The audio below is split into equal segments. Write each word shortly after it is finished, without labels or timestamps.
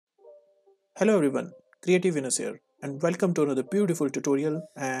Hello everyone, Creative Venus here and welcome to another beautiful tutorial,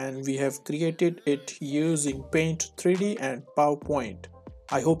 and we have created it using Paint 3D and PowerPoint.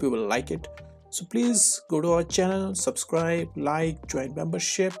 I hope you will like it. So please go to our channel, subscribe, like, join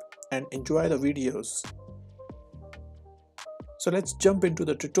membership and enjoy the videos. So let's jump into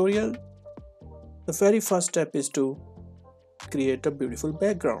the tutorial. The very first step is to create a beautiful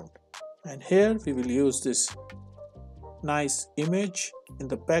background, and here we will use this nice image in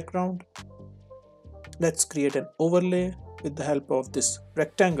the background. Let's create an overlay with the help of this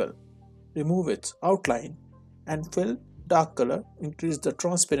rectangle. Remove its outline and fill dark color. Increase the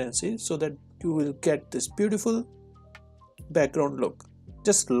transparency so that you will get this beautiful background look.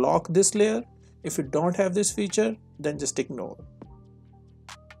 Just lock this layer. If you don't have this feature, then just ignore.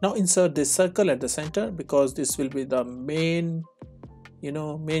 Now insert this circle at the center because this will be the main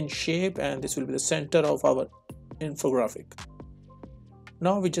shape, and this will be the center of our infographic.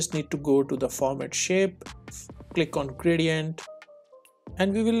 Now we just need to go to the format shape, click on gradient,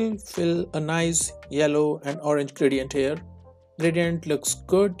 and we will fill a nice yellow and orange gradient here. Gradient looks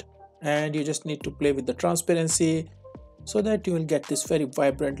good, and you just need to play with the transparency so that you will get this very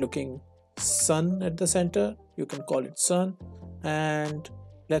vibrant looking sun at the center. You can call it sun. And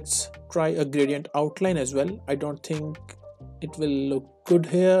let's try a gradient outline as well. I don't think it will look good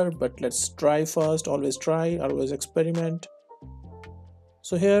here, but let's try first. Always try, always experiment.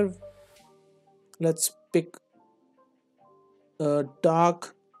 So here let's pick a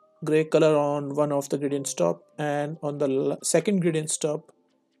dark gray color on one of the gradient stop, and on the second gradient stop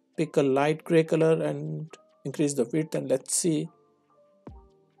pick a light gray color and increase the width, and let's see.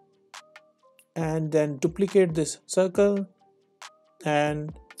 And then duplicate this circle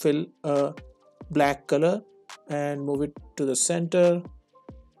and fill a black color and move it to the center.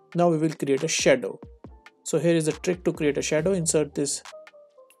 Now we will create a shadow. So here is the trick to create a shadow. Insert this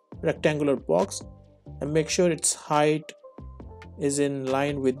rectangular box and make sure its height is in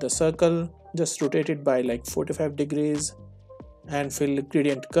line with the circle. Just rotate it by like 45 degrees and fill the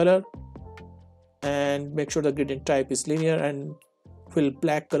gradient color, and make sure the gradient type is linear, and fill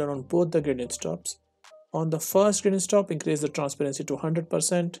black color on both the gradient stops. On the first gradient stop, increase the transparency to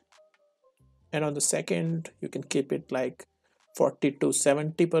 100%, and on the second you can keep it like 40 to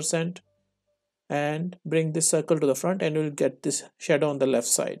 70%, and bring this circle to the front, and you will get this shadow on the left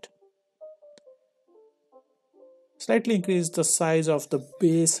side. Slightly increase the size of the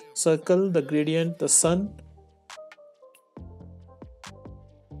base circle, the gradient, the sun.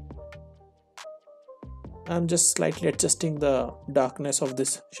 I'm just slightly adjusting the darkness of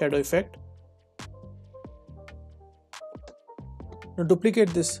this shadow effect. Now duplicate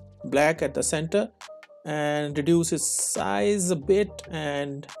this black at the center and reduce its size a bit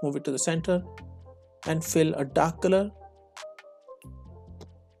and move it to the center, and fill a dark color.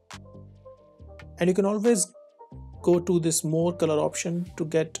 And you can always go to this more color option to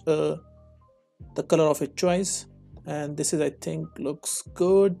get the color of your choice, and this is, I think, looks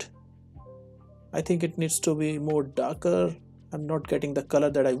good. I think it needs to be more darker. I'm not getting the color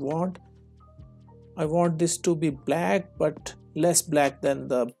that I want. I want this to be black but less black than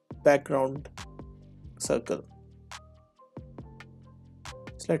the background circle.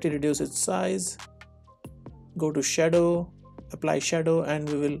 Slightly reduce its size. Go to shadow, apply shadow, and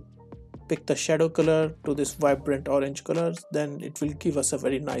we will pick the shadow color to this vibrant orange color. Then it will give us a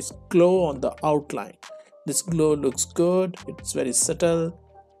very nice glow on the outline. This glow looks good. It's very subtle.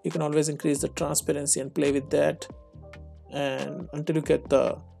 You can always increase the transparency and play with that, and until you get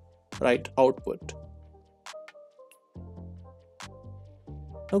the right output.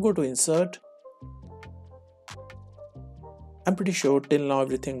 Now go to insert. I'm pretty sure till now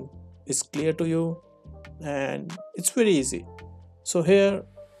everything is clear to you, and it's very easy. So here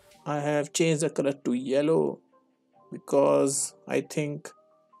I have changed the color to yellow because I think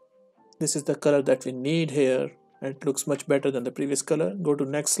this is the color that we need here, and it looks much better than the previous color. Go to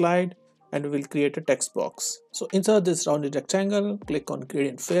next slide and we will create a text box. So insert this rounded rectangle, click on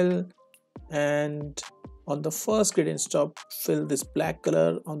gradient fill, and on the first gradient stop fill this black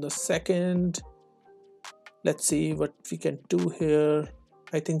color. On the second, let's see what we can do here.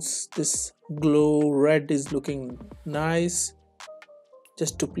 I think this glow red is looking nice.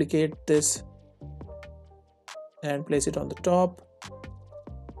 Just duplicate this and place it on the top,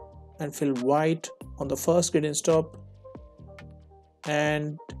 and fill white on the first gradient stop,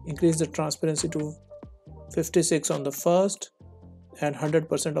 and increase the transparency to 56 on the first and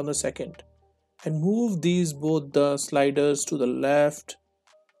 100% on the second, and move these both the sliders to the left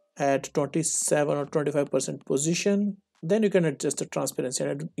at 27 or 25% position. Then you can adjust the transparency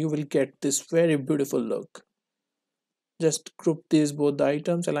and you will get this very beautiful look. Just group these both the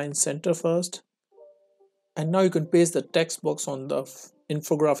items, align center first, and now you can paste the text box on the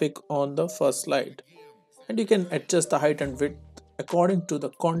infographic on the first slide, and you can adjust the height and width according to the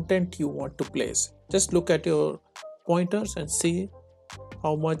content you want to place. Just look at your pointers and see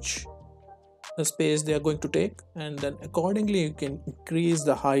how much the space they are going to take, and then accordingly you can increase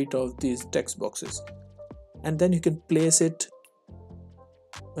the height of these text boxes, and then you can place it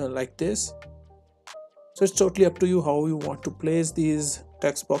like this. So it's totally up to you how you want to place these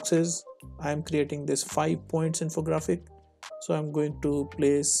text boxes. I am creating this 5 points infographic, so I'm going to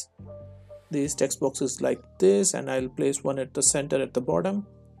place these text boxes like this, and I'll place one at the center at the bottom.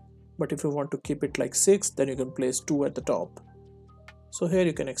 But if you want to keep it like 6, then you can place 2 at the top. So here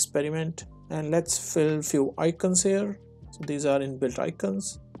you can experiment, and let's fill few icons here. So these are inbuilt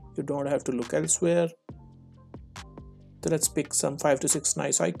icons, you don't have to look elsewhere. So let's pick some 5 to 6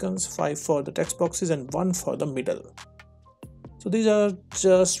 nice icons, 5 for the text boxes and 1 for the middle. So these are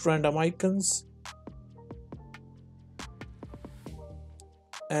just random icons,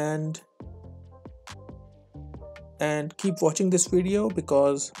 and keep watching this video,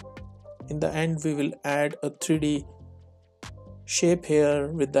 because in the end we will add a 3D shape here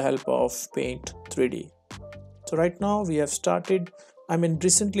with the help of Paint 3D. So right now we have started,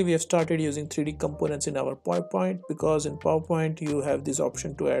 recently we have started using 3D components in our PowerPoint, because in PowerPoint you have this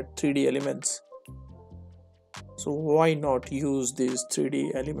option to add 3D elements. So why not use these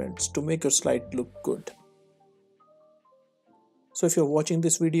 3D elements to make your slide look good? So if you're watching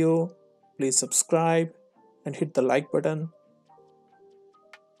this video, please subscribe and hit the like button.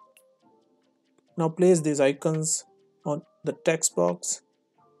 Now place these icons on the text box.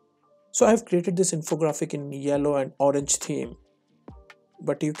 So I've created this infographic in yellow and orange theme,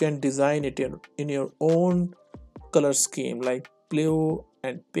 but you can design it in your own color scheme, like blue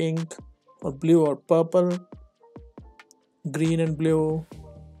and pink, or blue or purple, green and blue.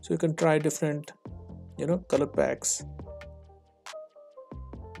 So you can try different color packs.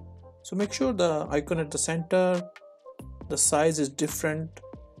 So make sure the icon at the center, the size is different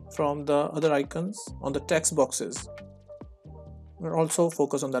from the other icons on the text boxes. We'll also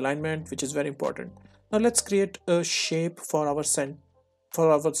focus on the alignment, which is very important. Now let's create a shape for our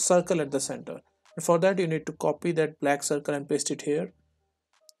circle at the center. And for that you need to copy that black circle and paste it here.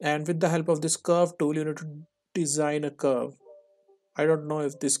 And with the help of this curve tool, you need to design a curve. I don't know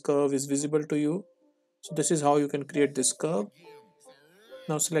if this curve is visible to you. So this is how you can create this curve.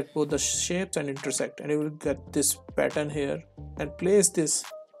 Now select both the shapes and intersect, and you will get this pattern here, and place this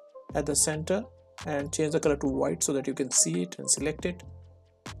at the center and change the color to white so that you can see it, and select it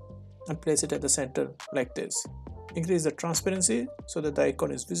and place it at the center like this. Increase the transparency so that the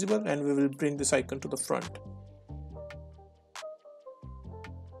icon is visible, and we will bring this icon to the front.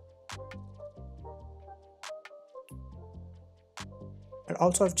 And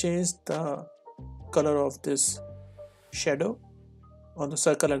also I've changed the color of this shadow on the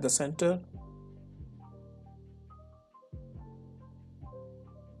circle at the center.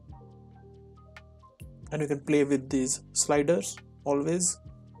 And you can play with these sliders always.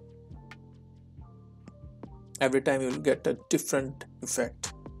 Every time you will get a different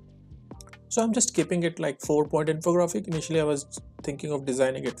effect. So I'm just keeping it like 4-point infographic. Initially I was thinking of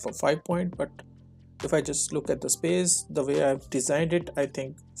designing it for 5-point, but if I just look at the space, the way I've designed it, I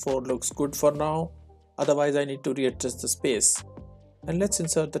think 4 looks good for now. Otherwise I need to readjust the space. And let's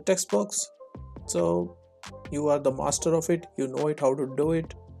insert the text box. So you are the master of it, you know it how to do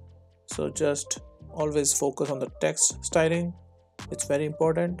it. So just always focus on the text styling, it's very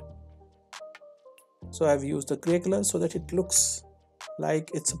important. So I've used the gray color so that it looks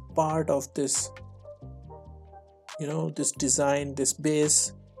like it's a part of this, this design, this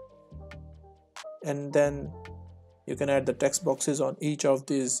base. And then you can add the text boxes on each of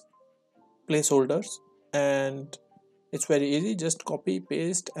these placeholders, and it's very easy. Just copy,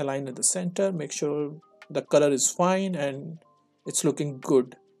 paste, align at the center, make sure the color is fine and it's looking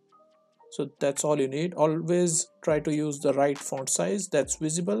good. So that's all you need. Always try to use the right font size that's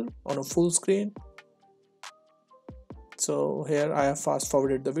visible on a full screen. So here I have fast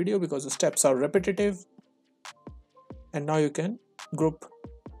forwarded the video because the steps are repetitive. And now you can group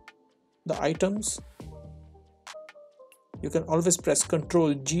the items. You can always press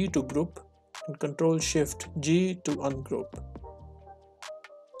Ctrl G to group and Ctrl Shift G to ungroup.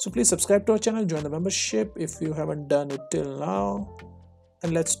 So please subscribe to our channel, join the membership if you haven't done it till now.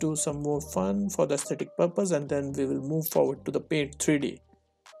 And let's do some more fun for the aesthetic purpose, and then we will move forward to the Paint 3D.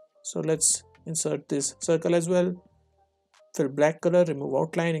 So let's insert this circle as well. Fill black color, remove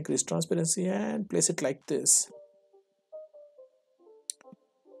outline, increase transparency, and place it like this.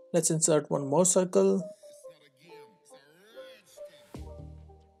 Let's insert one more circle.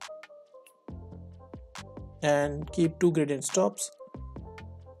 and keep two gradient stops.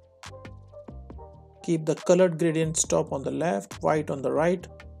 Keep the colored gradient stop on the left, white on the right,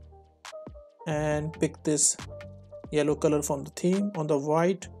 and pick this yellow color from the theme. On the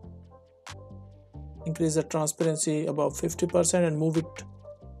white, increase the transparency above 50% and move it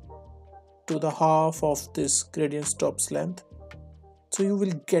to the half of this gradient stop's length, so you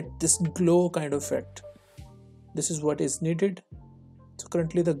will get this glow kind of effect. This is what is needed. So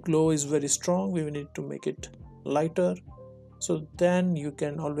currently the glow is very strong. We will need to make it lighter, so then you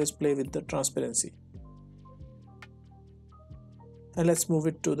can always play with the transparency. And let's move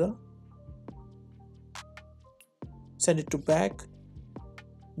it to the, send it to back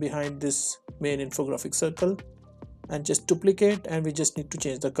behind this main infographic circle, and just duplicate, and we just need to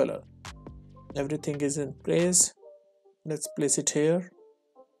change the color. Everything is in place. Let's place it here,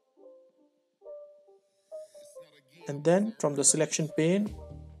 and then from the selection pane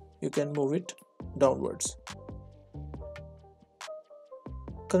you can move it downwards.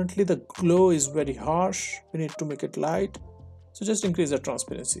 Currently the glow is very harsh. We need to make it light, so just increase the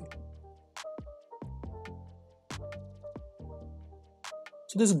transparency.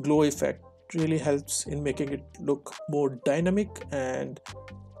 So this glow effect really helps in making it look more dynamic and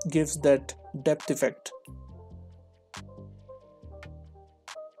gives that depth effect.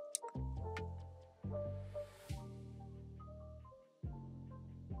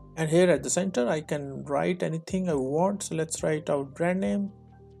 And here at the center I can write anything I want. So let's write our brand name,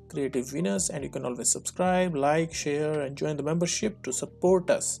 Creative Venus, and you can always subscribe, like, share, and join the membership to support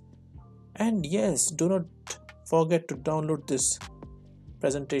us. And yes, do not forget to download this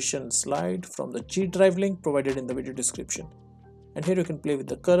presentation slide from the G Drive link provided in the video description. And here you can play with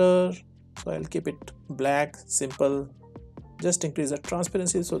the color. So I'll keep it black, simple. Just increase the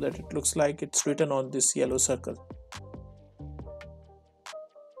transparency so that it looks like it's written on this yellow circle.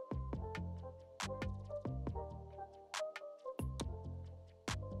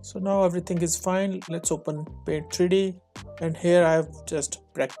 So now everything is fine. Let's open Paint 3D, and here I've just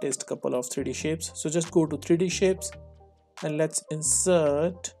practiced a couple of 3D shapes. So just go to 3D shapes and let's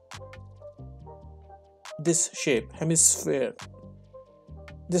insert this shape, hemisphere.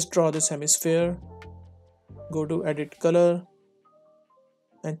 Just draw this hemisphere. Go to edit color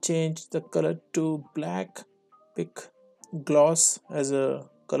and change the color to black. Pick gloss as a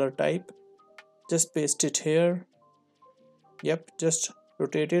color type. Just paste it here. Yep, just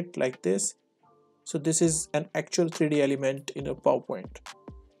rotate it like this. So this is an actual 3D element in a PowerPoint.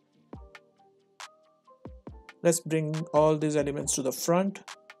 Let's bring all these elements to the front,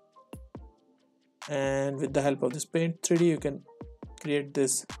 and with the help of this Paint 3D you can create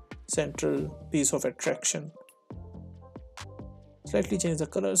this central piece of attraction. Slightly change the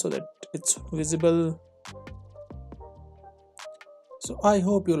color so that it's visible. So I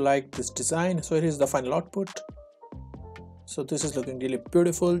hope you like this design. So here is the final output. So this is looking really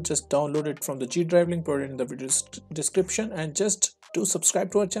beautiful. Just download it from the G Drive link provided in the video description, and just do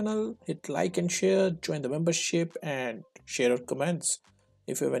subscribe to our channel, hit like and share, join the membership, and share your comments.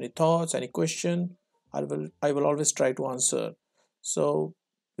 If you have any thoughts, any question, I will always try to answer. So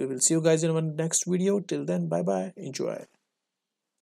we will see you guys in our next video. Till then, bye bye, enjoy.